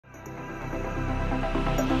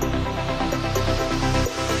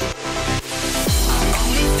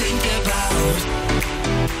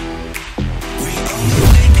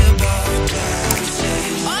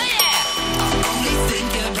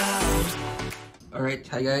Alright,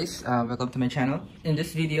 hi guys, welcome to my channel. In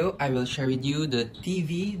this video, I will share with you the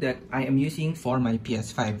TV that I am using for my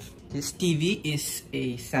PS5. This TV is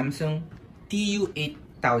a Samsung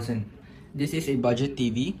TU8000. This is a budget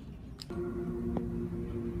TV.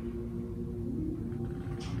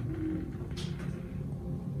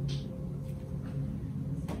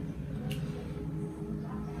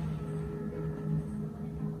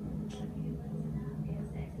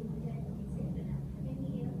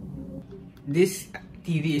 This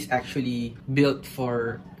TV is actually built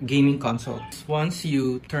for gaming consoles. Once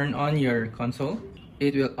you turn on your console,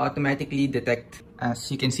 it will automatically detect,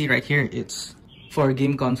 as you can see right here, it's for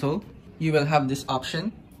game console. You will have this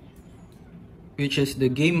option, which is the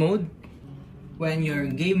game mode. When your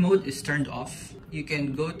game mode is turned off, you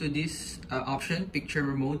can go to this option, picture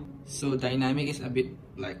mode. So dynamic is a bit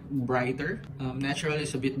like brighter, natural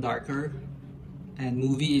is a bit darker, and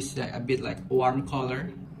movie is a bit like warm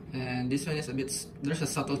color. And this one is a bit, there's a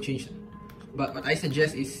subtle change, but what I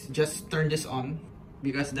suggest is just turn this on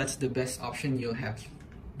because that's the best option you'll have.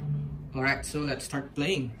 Alright, so let's start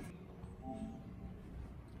playing.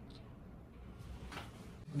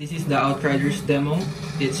 This is the Outriders demo.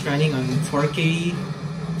 It's running on 4K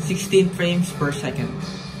 16 frames per second.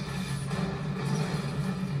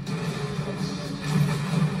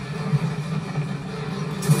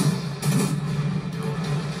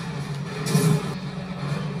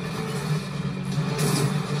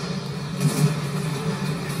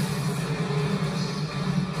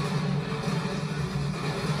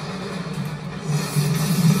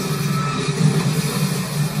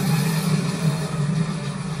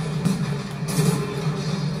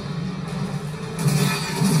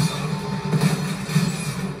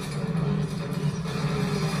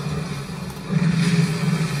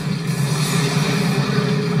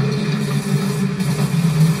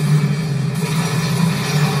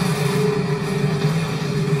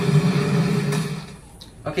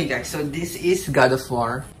 Okay guys, so this is God of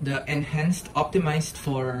War, the enhanced, optimized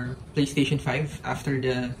for PlayStation 5 after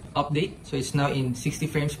the update. So it's now in 60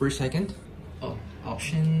 frames per second. Oh,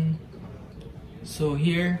 option. So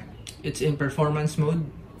here, it's in performance mode.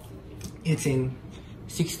 It's in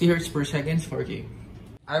 60 Hz per second, 4K.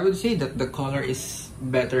 I would say that the color is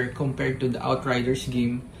better compared to the Outriders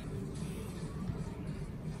game.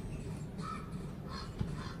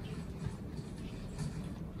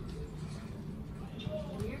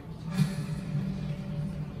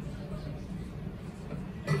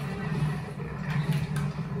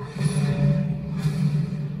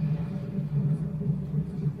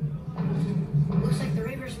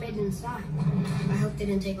 Inside. I hope they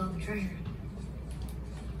didn't take all the treasure.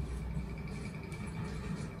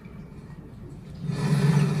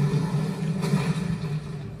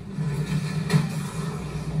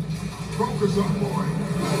 Focus up, boy.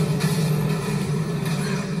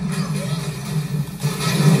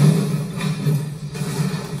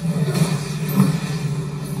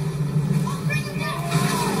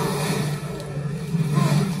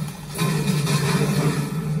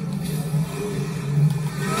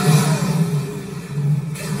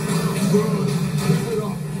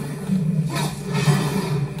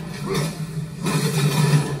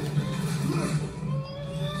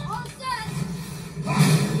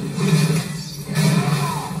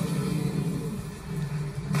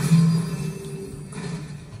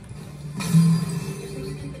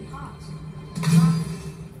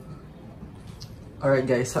 Alright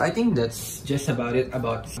guys, so I think that's just about it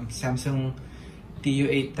about Samsung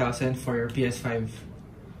TU8000 for your PS5.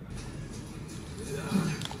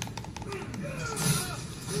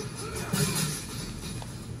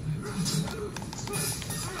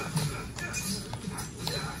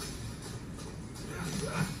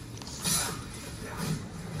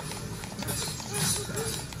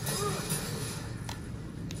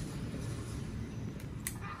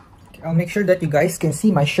 I'll make sure that you guys can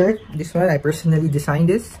see my shirt. This one, I personally designed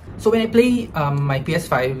this. So when I play my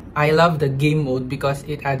PS5, I love the game mode because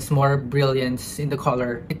it adds more brilliance in the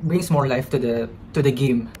color. It brings more life to the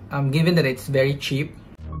game. Given that it's very cheap.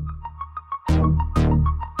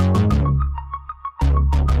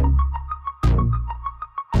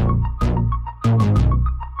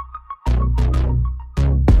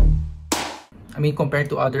 I mean, compared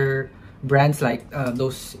to other brands like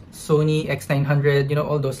those Sony X900, you know,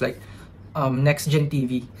 all those like next-gen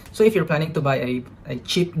TV. So if you're planning to buy a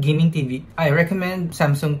cheap gaming TV, I recommend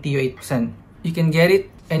Samsung TU8000. You can get it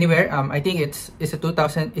anywhere. I think it's a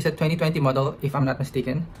 2020 model if I'm not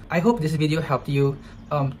mistaken. I hope this video helped you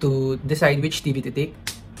to decide which TV to take,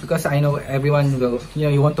 because I know everyone will,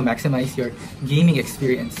 you want to maximize your gaming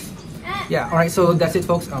experience. Yeah, alright, so that's it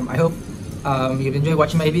folks. I hope you've enjoyed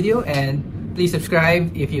watching my video, and please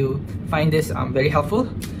subscribe if you find this very helpful.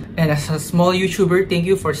 And as a small YouTuber, thank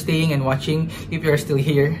you for staying and watching if you're still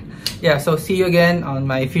here. Yeah, so see you again on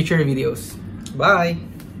my future videos. Bye!